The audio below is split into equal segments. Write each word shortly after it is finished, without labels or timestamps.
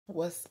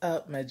What's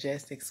up,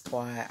 Majestic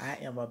Squad? I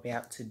am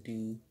about to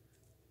do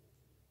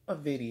a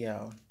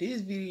video.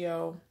 This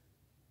video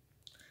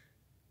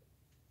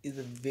is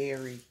a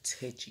very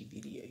touchy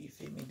video, you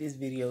feel me? This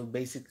video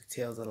basically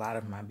tells a lot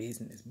of my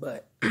business,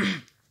 but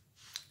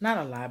not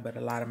a lot, but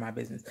a lot of my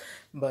business.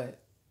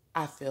 But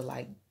I feel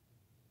like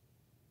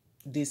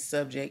this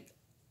subject,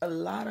 a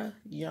lot of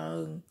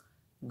young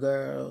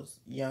girls,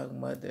 young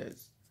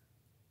mothers,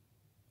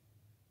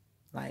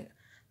 like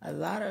a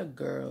lot of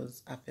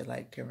girls, I feel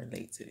like can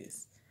relate to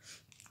this.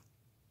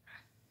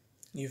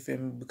 You feel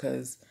me?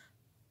 Because,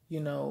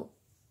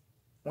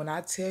 when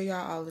I tell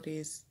y'all all of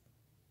this,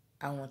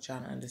 I want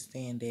y'all to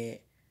understand that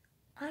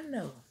I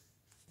know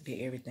that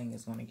everything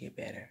is going to get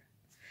better.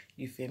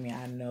 You feel me?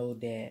 I know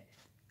that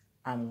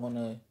I'm going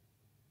to,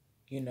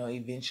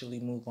 eventually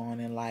move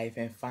on in life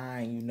and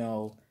find,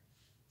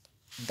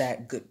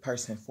 that good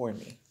person for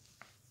me.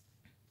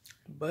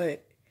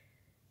 But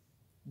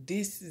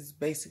this is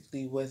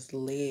basically what's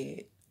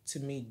led to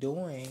me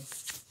doing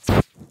my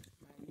YouTube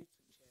channel.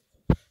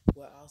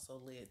 What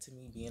also led to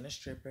me being a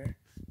stripper,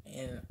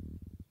 and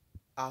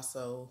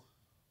also,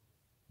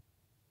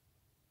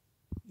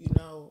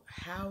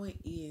 how it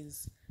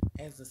is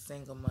as a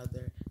single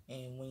mother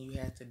and when you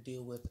have to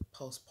deal with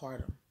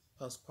postpartum.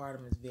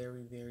 Postpartum is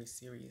very, very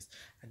serious.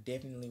 I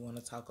definitely want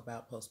to talk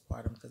about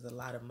postpartum because a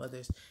lot of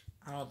mothers,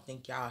 I don't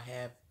think y'all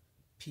have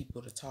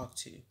people to talk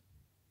to.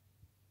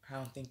 I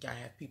don't think y'all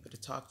have people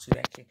to talk to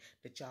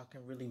that y'all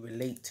can really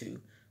relate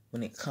to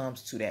when it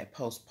comes to that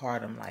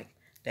postpartum. Like,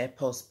 that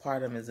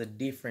postpartum is a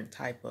different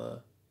type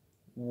of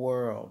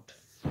world.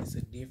 It's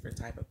a different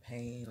type of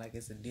pain. Like,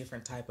 it's a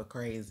different type of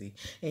crazy.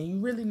 And you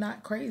really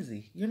not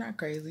crazy. You're not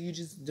crazy. You're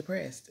just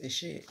depressed as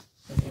shit.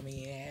 I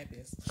mean, it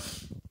happens.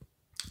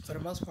 For the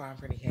most part, I'm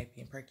pretty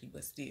happy and perky,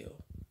 but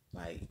still.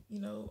 Like,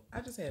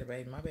 I just had a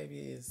baby. My baby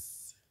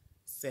is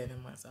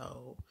 7 months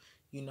old.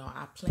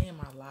 I planned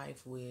my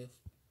life with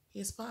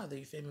his father.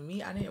 You feel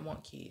me? I didn't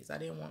want kids.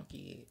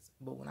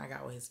 But when I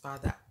got with his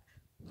father,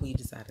 we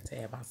decided to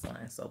have my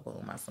son. So,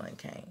 boom, my son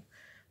came.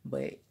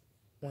 But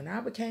when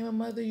I became a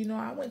mother,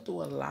 I went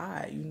through a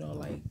lot,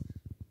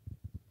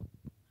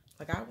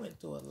 like I went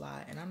through a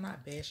lot, and I'm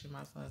not bashing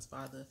my son's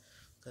father,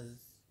 because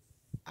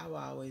I will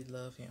always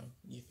love him,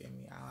 you feel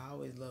me? I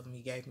always love him.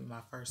 He gave me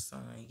my first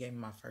son. He gave me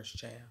my first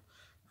child.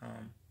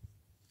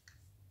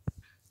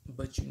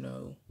 But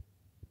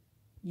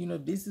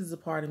this is a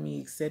part of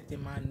me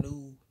accepting my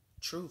new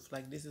truth.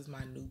 Like, this is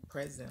my new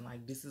present.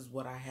 Like, this is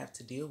what I have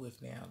to deal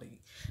with now.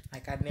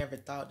 Like I never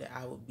thought that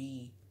I would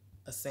be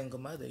a single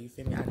mother, you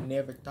feel me? I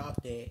never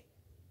thought that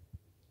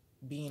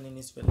being in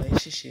this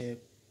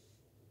relationship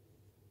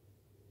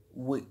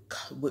would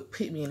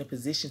put me in a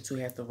position to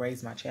have to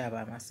raise my child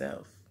by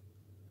myself.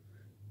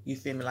 You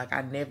feel me? Like,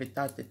 I never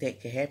thought that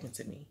could happen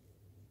to me.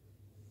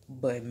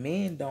 But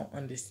men don't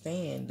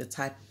understand the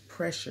type of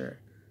pressure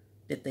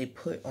that they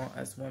put on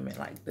us women.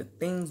 Like, the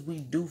things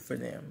we do for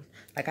them.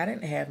 Like, I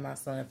didn't have my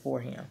son for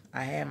him.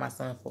 I had my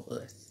son for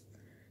us.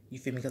 You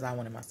feel me? Because I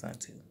wanted my son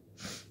too.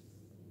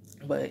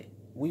 But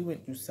we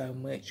went through so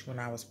much when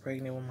I was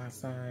pregnant with my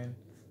son.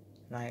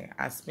 Like,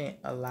 I spent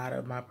a lot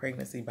of my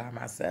pregnancy by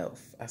myself.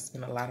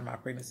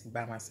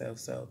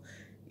 So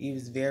it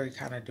was very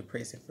kind of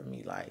depressing for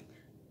me. Like,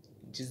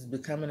 just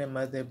becoming a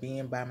mother,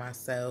 being by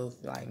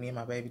myself. Like, me and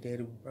my baby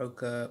daddy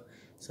broke up.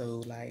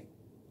 So, like,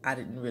 I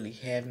didn't really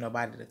have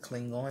nobody to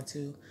cling on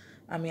to.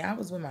 I mean, I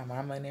was with my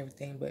mama and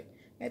everything, but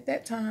at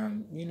that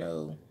time,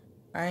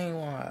 I ain't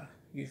want her.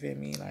 You feel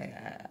me? Like,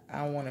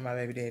 I wanted my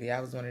baby daddy.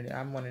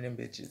 I'm one of them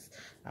bitches.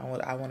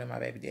 I wanted my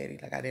baby daddy.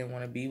 Like, I didn't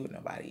want to be with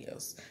nobody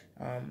else.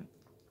 But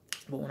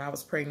when I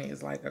was pregnant,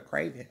 it's like a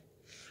craving.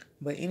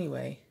 But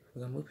anyway,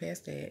 we're going to move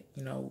past that.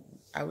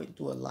 I went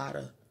through a lot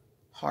of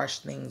harsh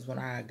things when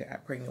I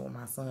got pregnant with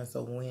my son.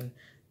 So when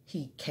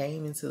he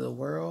came into the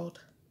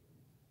world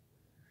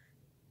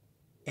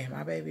and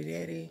my baby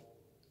daddy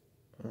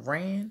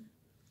ran,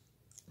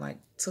 like,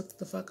 took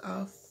the fuck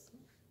off,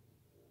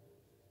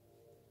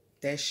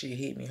 that shit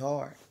hit me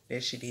hard.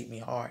 That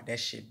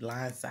shit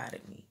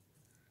blindsided me.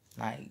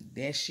 Like,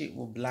 that shit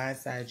will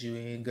blindside you.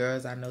 And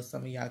girls, I know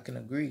some of y'all can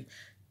agree.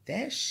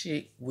 That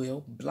shit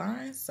will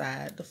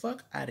blindside the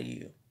fuck out of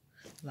you.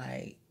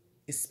 Like,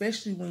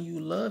 especially when you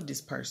love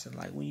this person.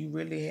 Like, when you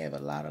really have a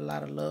lot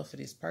of love for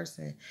this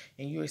person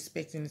and you're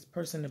expecting this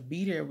person to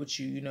be there with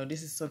you.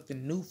 This is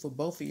something new for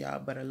both of y'all.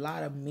 But a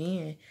lot of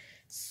men,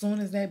 as soon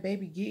as that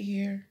baby get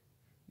here,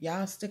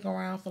 y'all stick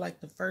around for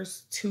like the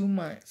first 2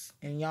 months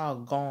and y'all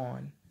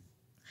gone.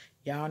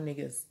 Y'all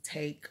niggas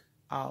take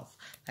off.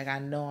 Like, I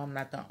know I'm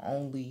not the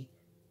only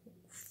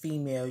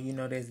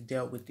female, that's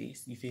dealt with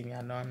this. You feel me?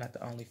 I know I'm not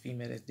the only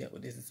female that's dealt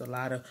with this. It's a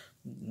lot of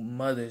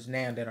mothers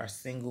now that are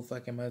single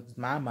fucking mothers.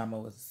 My mama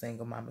was a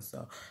single mama,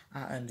 so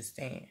I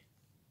understand.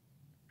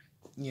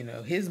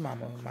 His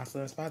mama, my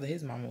son's father,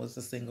 his mama was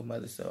a single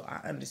mother, so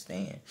I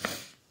understand.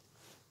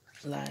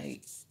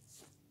 Like,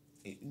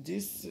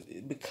 Just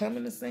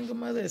becoming a single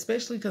mother,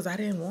 especially because I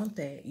didn't want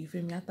that. You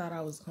feel me? I thought I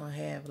was gonna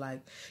have,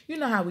 like, you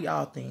know how we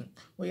all think.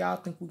 We all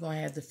think we're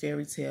gonna have the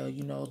fairy tale,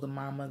 you know, the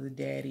mama, the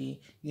daddy,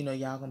 you know,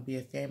 y'all gonna be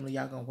a family,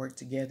 y'all gonna work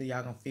together,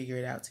 y'all gonna figure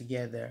it out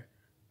together.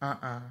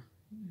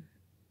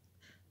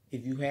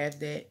 If you have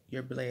that,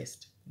 you're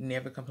blessed.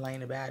 Never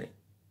complain about it.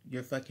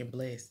 You're fucking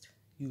blessed.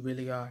 You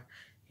really are.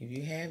 If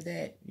you have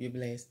that, you're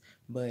blessed.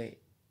 But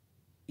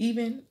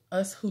even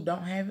us who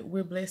don't have it,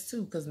 we're blessed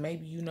too, because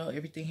maybe, you know,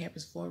 everything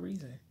happens for a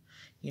reason.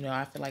 You know,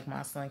 I feel like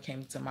my son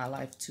came into my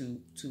life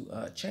to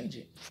change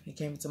it. He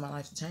came into my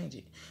life to change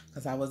it,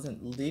 because I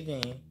wasn't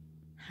living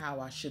how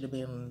I should have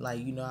been. Like,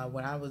 you know,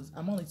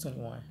 I'm only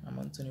 21. I'm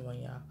only 21,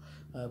 y'all.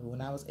 But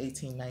when I was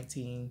 18,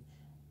 19,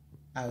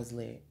 I was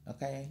lit,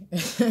 okay?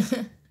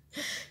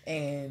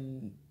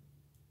 And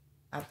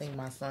I think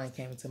my son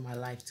came into my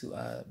life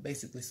to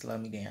basically slow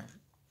me down.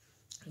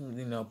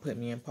 You know, put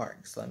me in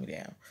park, slow me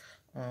down.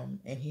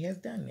 And he has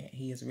done that.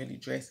 He has really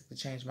drastically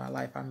changed my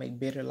life. I make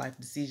better life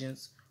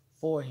decisions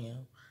for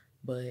him.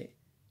 But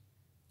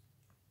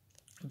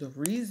the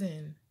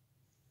reason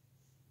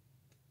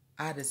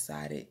I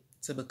decided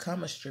to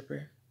become a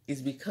stripper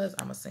is because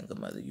I'm a single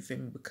mother. You feel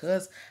me?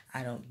 Because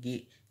I don't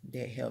get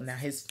that help. Now,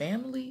 his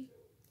family,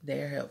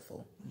 they're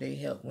helpful. They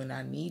help when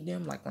I need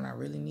them. Like, when I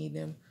really need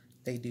them,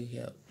 they do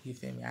help. You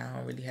feel me? I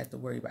don't really have to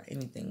worry about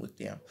anything with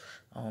them.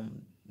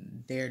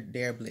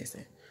 They're a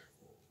blessing.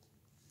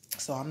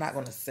 So I'm not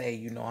going to say,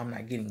 you know, I'm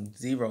not getting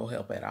zero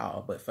help at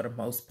all. But for the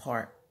most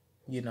part,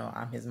 you know,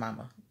 I'm his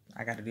mama.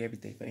 I got to do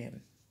everything for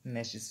him. And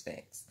that's just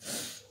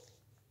facts.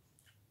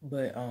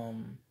 But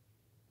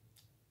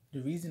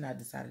the reason I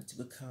decided to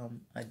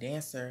become a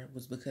dancer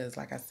was because,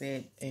 like I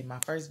said in my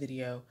first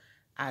video,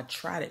 I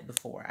tried it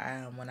before.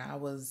 When I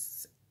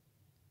was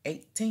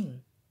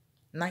 18,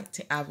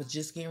 19, I was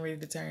just getting ready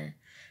to turn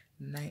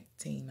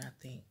 19, I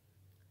think.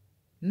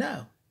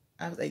 No,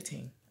 I was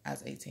 18. I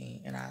was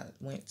 18 and I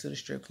went to the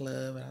strip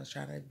club and I was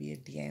trying to be a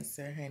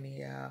dancer,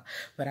 honey, y'all.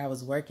 But I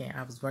was working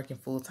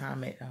full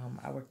time at,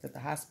 I worked at the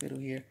hospital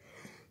here.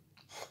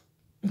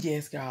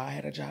 Yes, y'all, I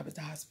had a job at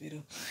the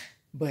hospital.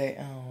 But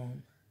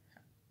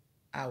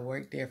I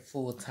worked there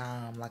full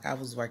time. Like, I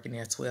was working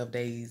there 12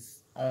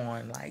 days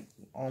on, like,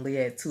 only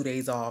had 2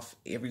 days off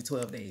every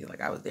 12 days.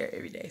 Like, I was there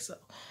every day. So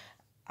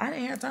I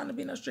didn't have time to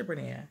be no stripper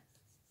then.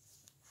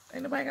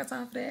 Ain't nobody got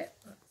time for that.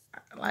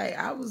 Like,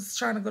 I was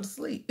trying to go to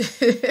sleep.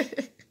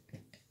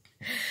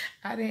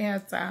 I didn't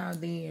have time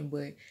then,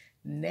 but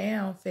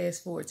now,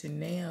 fast forward to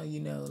now, you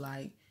know,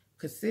 like,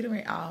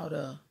 considering all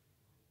the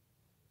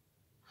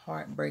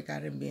heartbreak I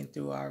done been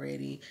through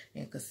already,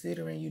 and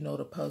considering, you know,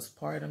 the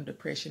postpartum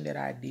depression that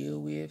I deal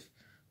with,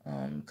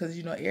 because,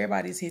 you know,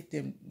 everybody's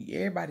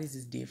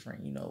is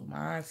different. You know,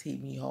 mine's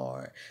hit me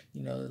hard.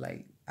 You know,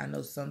 like, I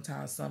know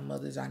sometimes some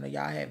mothers, I know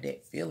y'all have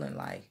that feeling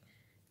like,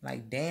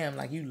 damn,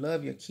 like, you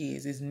love your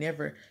kids. It's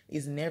never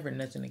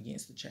nothing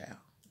against the child.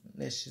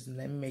 Let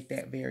me make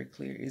that very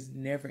clear. It's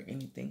never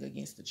anything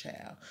against the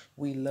child.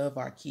 We love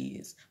our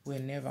kids.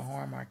 We'll never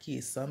harm our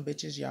kids. Some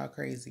bitches, y'all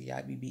crazy.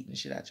 Y'all be beating the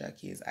shit out y'all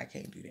kids. I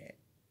can't do that.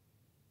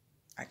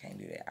 I can't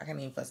do that. I can't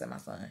even fuss at my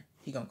son.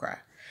 He gonna cry.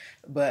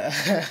 But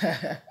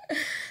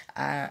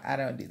I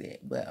don't do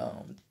that. But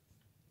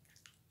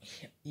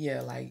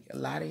yeah, like, a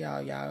lot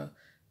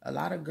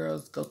of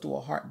girls go through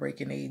a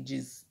heartbreak and they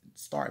just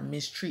start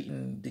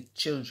mistreating the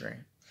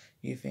children.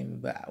 You feel me?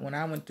 But when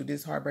I went through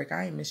this heartbreak,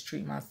 I ain't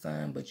mistreat my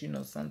son. But, you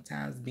know,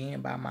 sometimes being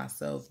by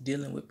myself,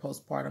 dealing with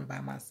postpartum by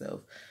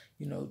myself,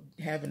 you know,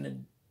 having to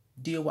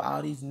deal with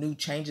all these new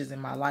changes in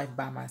my life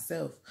by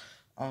myself,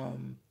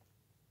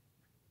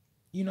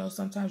 you know,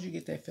 sometimes you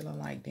get that feeling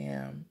like,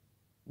 damn,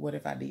 what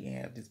if I didn't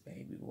have this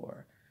baby?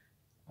 Or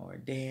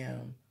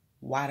damn,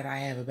 why did I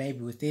have a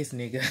baby with this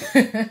nigga?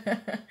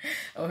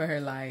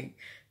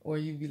 or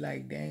you be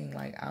like, dang,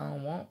 like, I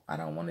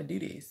don't want to do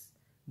this.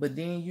 But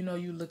then, you know,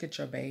 you look at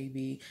your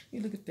baby,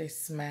 you look at their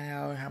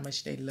smile and how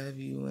much they love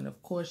you. And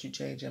of course you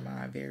change your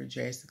mind very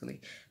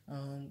drastically.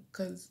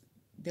 Because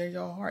they're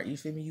your heart. You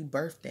feel me? You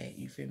birthed that.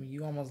 You feel me?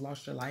 You almost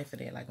lost your life for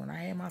that. Like, when I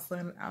had my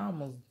son, I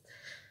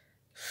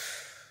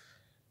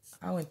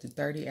went through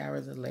 30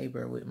 hours of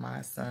labor with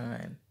my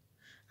son.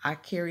 I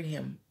carried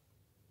him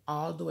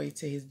all the way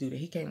to his due date.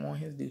 He came on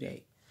his due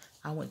date.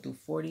 I went through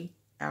 40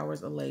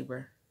 hours of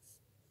labor.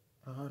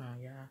 Oh, hold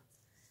on, y'all.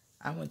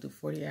 I went through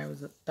 40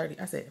 hours of 30.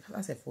 I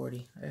said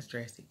 40. That's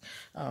drastic.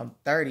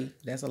 30.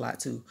 That's a lot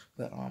too.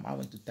 But I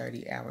went through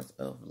 30 hours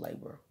of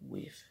labor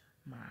with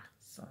my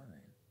son.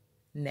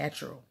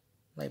 Natural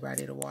labor. I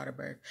did a water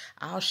birth.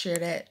 I'll share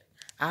that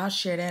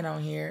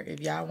on here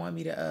if y'all want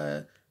me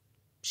to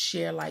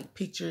share, like,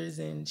 pictures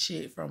and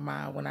shit from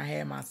when I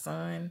had my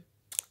son.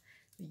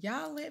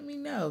 Y'all let me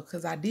know,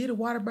 because I did a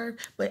water birth,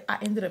 but I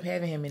ended up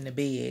having him in the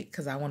bed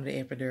because I wanted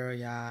the epidural,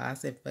 y'all. I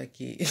said,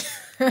 fuck it.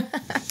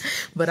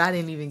 But I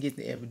didn't even get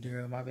the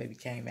epidural. My baby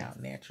came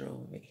out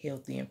natural,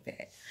 healthy, and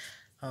fat.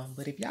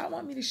 But if y'all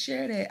want me to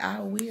share that,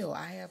 I will.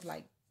 I have,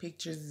 like,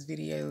 pictures,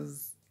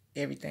 videos,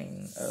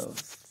 everything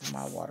of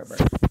my water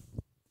birth.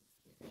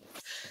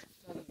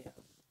 So, yeah.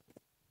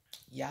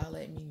 Y'all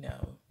let me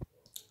know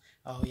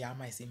Oh, y'all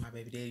might see my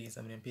baby daddy in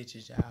some of them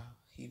pictures, y'all.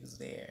 He was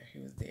there. He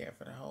was there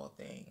for the whole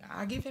thing.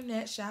 I give him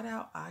that shout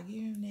out. I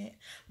give him that.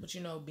 But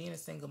you know, being a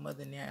single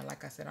mother now, and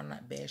like I said, I'm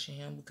not bashing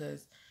him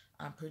because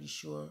I'm pretty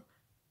sure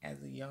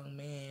as a young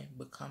man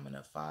becoming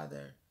a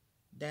father,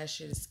 that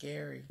shit is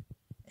scary.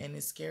 And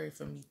it's scary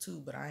for me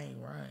too, but I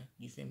ain't run.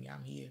 You feel me?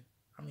 I'm here.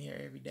 I'm here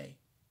every day.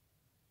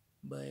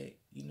 But,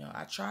 you know,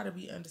 I try to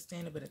be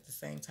understanding, but at the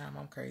same time,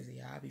 I'm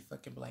crazy. I be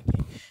fucking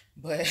blanking.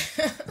 But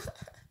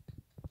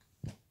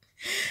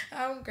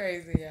I'm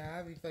crazy, y'all.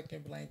 I be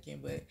fucking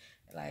blanking. But,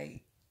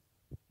 like,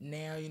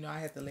 now, you know, I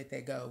have to let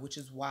that go, which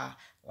is why,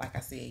 like I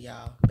said,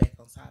 y'all, back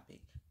on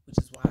topic, which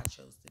is why I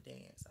chose to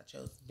dance. I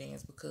chose to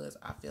dance because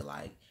I feel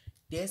like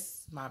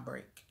that's my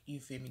break.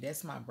 You feel me?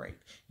 That's my break.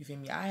 You feel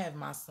me? I have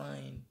my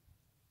son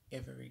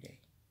every day.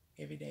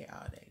 Every day,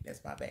 all day.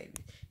 That's my baby.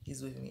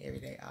 He's with me every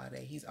day, all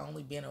day. He's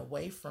only been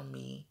away from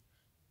me.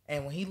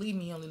 And when he leave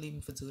me, he only leave me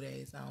for 2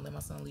 days. I don't let my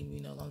son leave me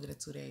no longer than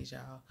 2 days,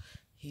 y'all.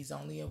 He's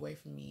only away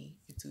from me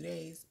for 2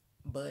 days,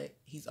 but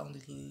he's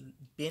only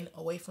been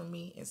away from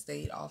me and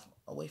stayed off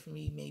away from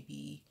me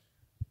maybe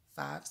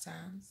 5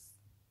 times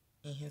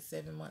in his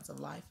 7 months of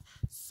life.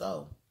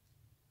 So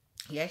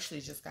he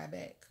actually just got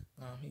back.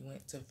 He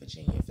went to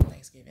Virginia for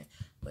Thanksgiving,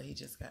 but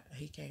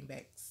he came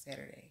back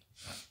Saturday.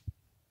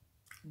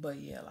 But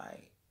yeah,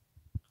 like,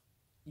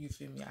 you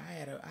feel me?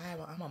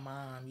 I'm a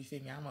mom. You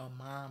feel me? I'm a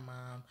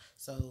mom.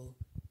 So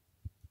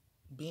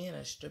being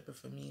a stripper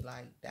for me,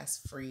 like,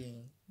 that's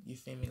freeing. You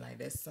feel me? Like,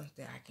 that's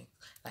something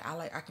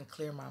I can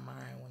clear my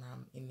mind when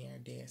I'm in there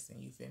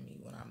dancing. You feel me?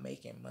 When I'm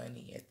making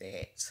money at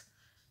that.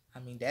 I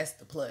mean, that's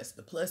the plus.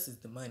 The plus is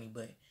the money,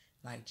 but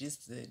like,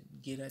 just to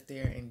get up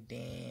there and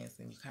dance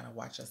and you kind of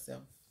watch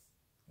yourself.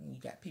 And you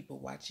got people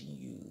watching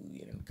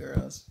you and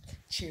girls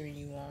cheering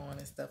you on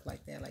and stuff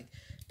like that. Like,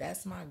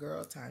 that's my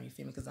girl time. You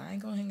feel me? Because I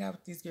ain't gonna hang out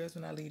with these girls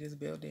when I leave this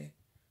building.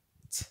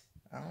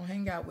 I don't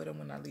hang out with them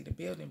when I leave the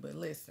building. But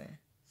listen,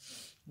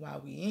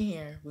 while we in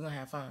here, we're gonna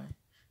have fun.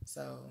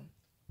 So,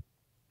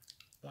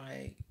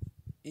 like,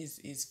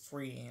 it's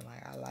freeing.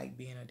 Like, I like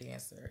being a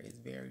dancer. It's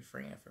very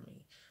freeing for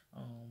me.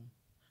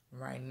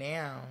 Right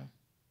now,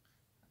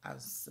 I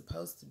was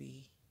supposed to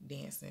be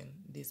dancing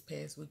this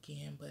past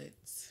weekend, but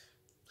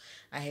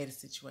I had a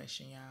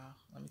situation, y'all.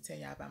 Let me tell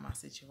y'all about my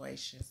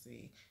situation.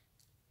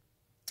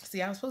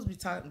 See, I was supposed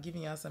to be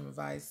giving y'all some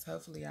advice.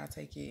 Hopefully, y'all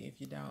take it. If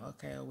you don't,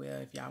 okay,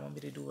 well, if y'all want me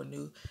to do a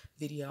new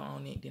video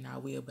on it, then I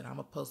will. But I'm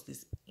going to post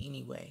this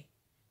anyway,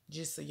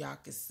 just so y'all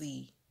can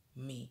see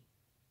me,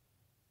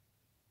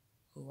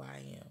 who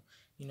I am.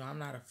 You know, I'm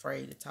not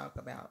afraid to talk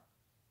about,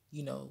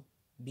 you know,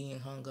 being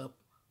hung up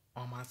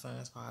on my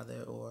son's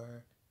father,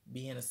 or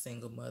being a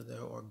single mother,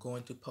 or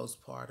going through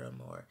postpartum,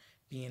 or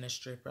being a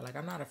stripper. Like,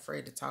 I'm not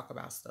afraid to talk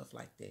about stuff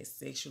like that.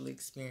 Sexual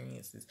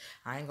experiences.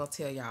 I ain't gonna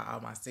tell y'all all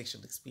my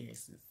sexual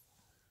experiences,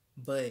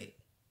 but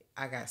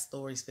I got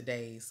stories for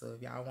days. So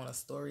if y'all want a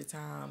story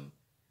time,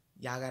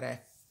 y'all gotta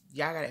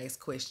ask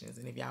questions.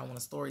 And if y'all want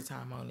a story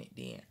time on it,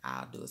 then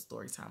I'll do a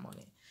story time on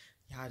it.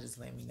 Y'all just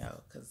let me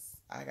know, because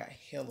I got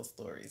hella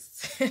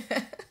stories.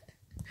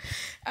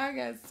 I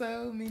got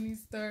so many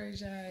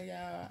stories,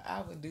 y'all.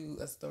 I would do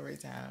a story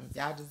time.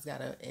 Y'all just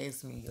gotta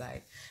ask me.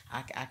 Like,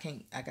 I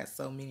can't. I got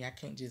so many. I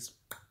can't just.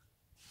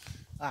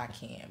 I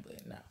can,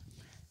 but no.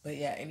 But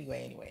yeah.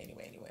 Anyway.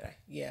 Like,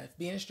 yeah,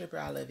 being a stripper,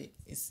 I love it.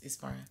 It's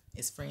fun.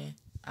 It's fun.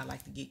 I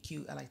like to get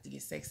cute. I like to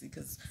get sexy,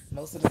 because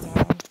most of the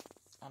time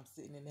I'm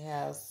sitting in the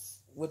house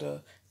with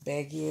a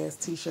baggy ass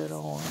t-shirt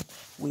on,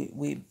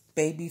 with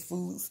baby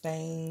food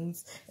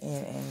stains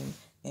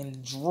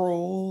and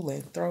drool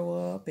and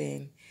throw up,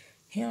 and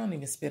he don't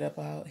even spit up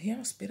out. He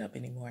don't spit up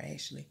anymore,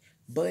 actually.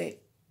 But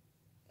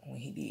when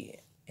he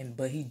did,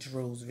 but he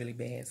drools really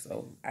bad.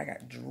 So I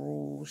got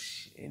drool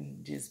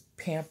and just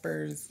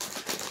Pampers,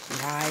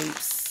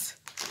 wipes,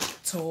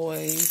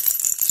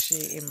 toys,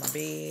 shit in my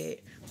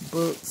bed,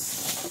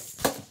 books.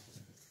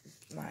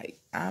 Like,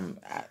 I'm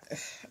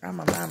a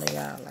mama,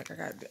 y'all. Like,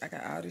 I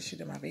got all this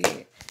shit in my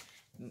bed.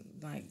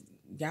 Like,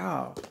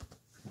 y'all,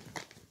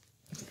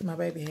 my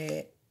baby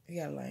head. He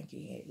got a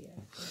lanky head,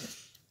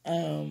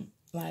 yeah.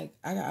 Like,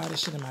 I got all this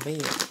shit in my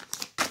bed.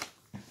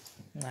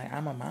 Like,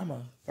 I'm a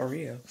mama, for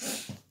real.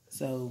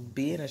 So,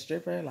 being a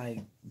stripper, like,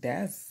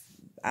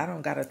 I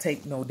don't gotta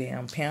take no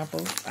damn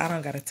Pampers. I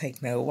don't gotta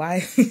take no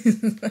wipes.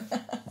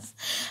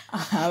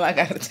 All I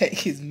gotta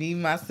take is me,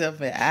 myself,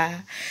 and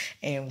I.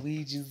 And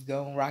we just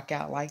gonna rock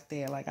out like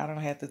that. Like, I don't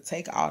have to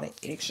take all the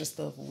extra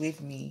stuff with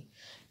me.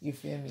 You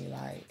feel me?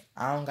 Like,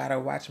 I don't gotta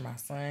watch my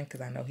son,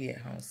 because I know he at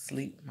home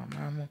sleep, my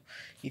mama.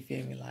 You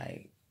feel me?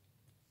 Like,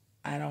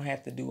 I don't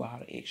have to do all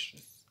the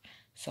extras.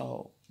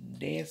 So,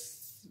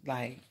 that's,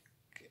 like,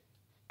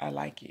 I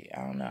like it.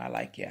 I don't know. I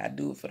like it. I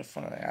do it for the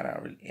fun.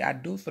 I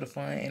do it for the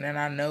fun. And then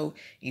I know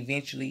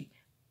eventually,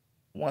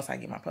 once I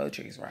get my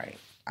poetries right,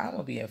 I'm going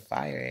to be a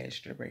fire ass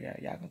stripper.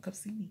 Y'all going to come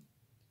see me.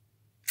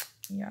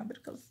 Y'all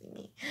better come see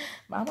me.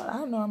 I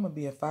know I'm going to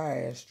be a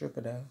fire ass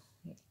stripper, though.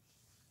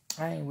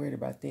 I ain't worried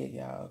about that,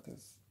 y'all.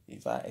 Because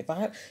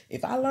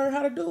if I learn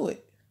how to do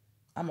it,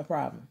 I'm a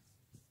problem.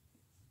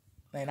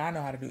 And I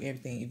know how to do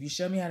everything. If you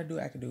show me how to do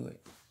it, I can do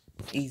it.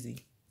 Easy.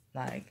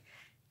 Like,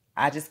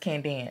 I just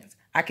can't dance.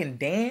 I can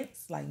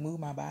dance, like move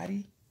my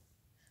body,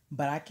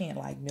 but I can't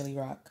like Millie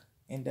Rock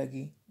and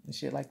Dougie and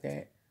shit like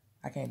that.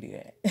 I can't do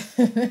that.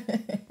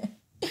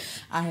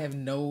 I have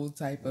no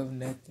type of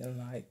nothing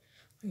like.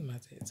 Look at my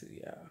tattoo,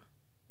 y'all.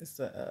 It's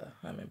a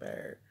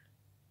hummingbird.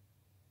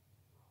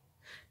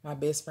 My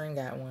best friend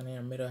got one in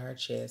the middle of her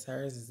chest.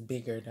 Hers is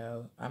bigger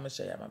though. I'm gonna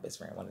show y'all my best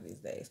friend one of these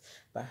days.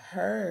 But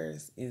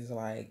hers is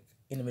like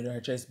in the middle of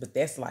her chest. But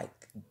that's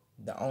like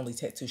the only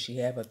tattoo she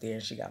have up there,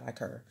 and she got like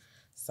her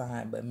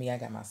sign. But me, I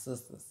got my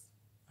sisters.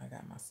 I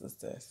got my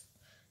sisters.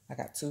 I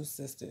got 2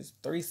 sisters,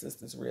 3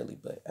 sisters really,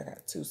 but I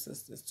got 2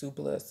 sisters, 2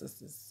 blood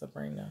sisters,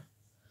 Sabrina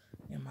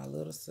and my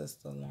little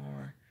sister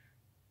Lauren.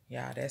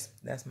 Yeah,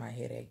 that's my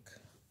headache.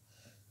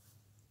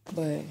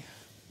 But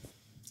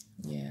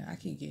yeah, I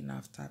keep getting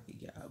off topic,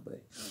 y'all.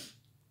 But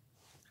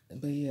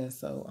yeah,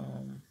 so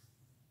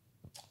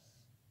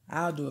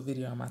I'll do a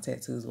video on my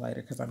tattoos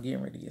later because I'm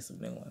getting ready to get some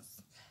new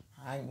ones.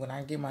 When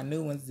I get my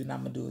new ones, then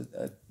I'm gonna do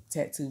a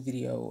tattoo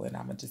video, and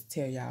I'm gonna just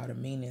tell y'all the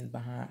meanings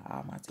behind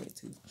all my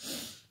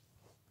tattoos.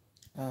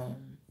 I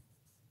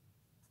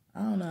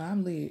don't know.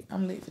 I'm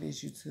lit for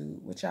this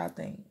YouTube. What y'all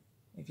think?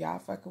 If y'all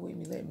fucking with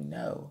me, let me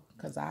know.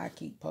 Because I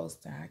keep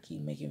posting. I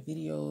keep making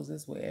videos.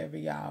 It's whatever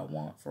y'all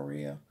want, for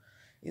real.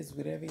 It's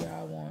whatever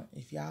y'all want.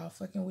 If y'all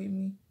fucking with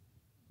me,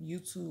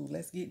 YouTube,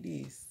 let's get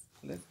this.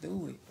 Let's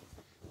do it.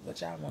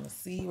 What y'all want to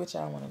see, what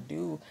y'all want to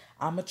do.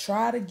 I'm going to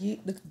try to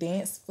get the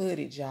dance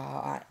footage,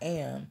 y'all. I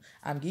am.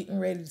 I'm getting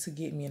ready to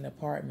get me an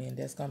apartment.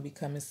 That's going to be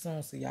coming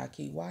soon. So y'all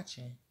keep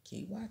watching.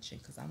 Keep watching.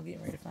 Because I'm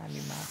getting ready to find me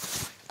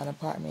an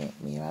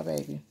apartment, me and my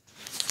baby.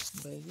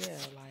 But yeah,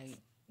 like,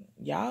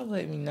 y'all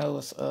let me know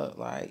what's up.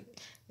 Like,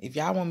 if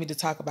y'all want me to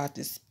talk about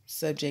this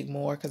subject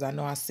more, because I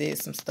know I said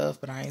some stuff,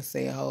 but I ain't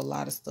say a whole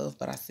lot of stuff,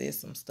 but I said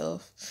some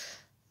stuff.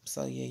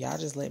 So yeah, y'all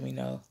just let me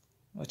know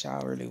what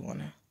y'all really want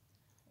to,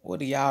 what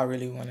do y'all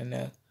really want to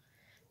know?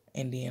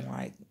 And then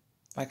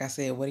like I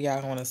said, what do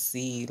y'all want to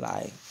see?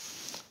 Like,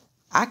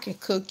 I can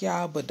cook,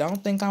 y'all, but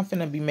don't think I'm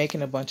finna be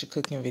making a bunch of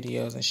cooking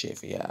videos and shit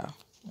for y'all.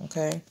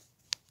 Okay?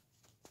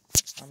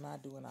 I'm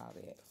not doing all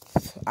that.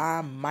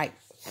 I might,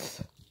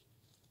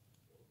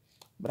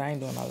 but I ain't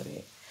doing all of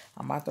that.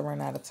 I'm about to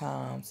run out of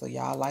time. So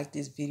y'all like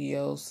this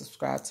video,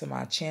 subscribe to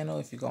my channel.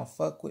 If you're gonna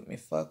fuck with me,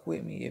 fuck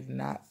with me. If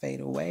not,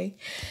 fade away.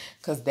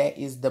 Because that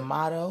is the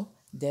motto.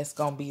 That's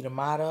gonna be the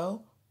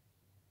motto.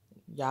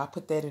 Y'all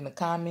put that in the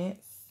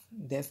comments.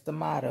 That's the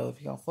motto.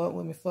 If you're gonna fuck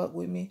with me, fuck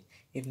with me.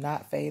 If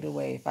not, fade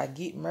away. If I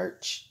get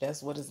merch,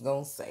 that's what it's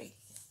gonna say.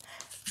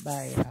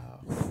 Bye,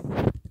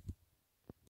 y'all.